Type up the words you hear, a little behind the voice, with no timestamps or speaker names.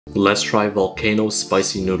Let's try Volcano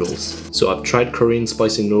spicy noodles. So I've tried Korean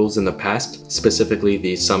spicy noodles in the past, specifically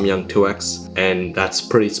the Samyang 2X, and that's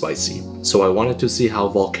pretty spicy. So I wanted to see how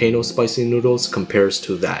Volcano spicy noodles compares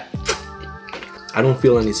to that. I don't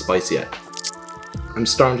feel any spice yet. I'm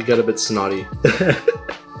starting to get a bit snotty.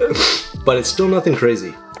 But it's still nothing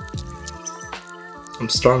crazy. I'm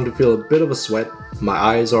starting to feel a bit of a sweat. My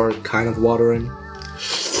eyes are kind of watering.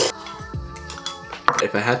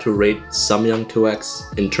 If I had to rate Samyang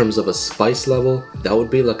 2X in terms of a spice level, that would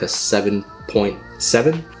be like a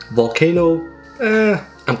 7.7. Volcano,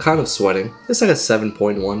 I'm kind of sweating. It's like a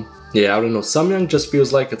 7.1. Yeah, I don't know, Samyang just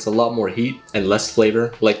feels like it's a lot more heat and less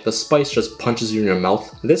flavor. Like the spice just punches you in your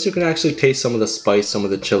mouth. This you can actually taste some of the spice, some of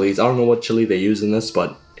the chilies. I don't know what chili they use in this,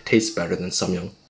 but it tastes better than Samyang.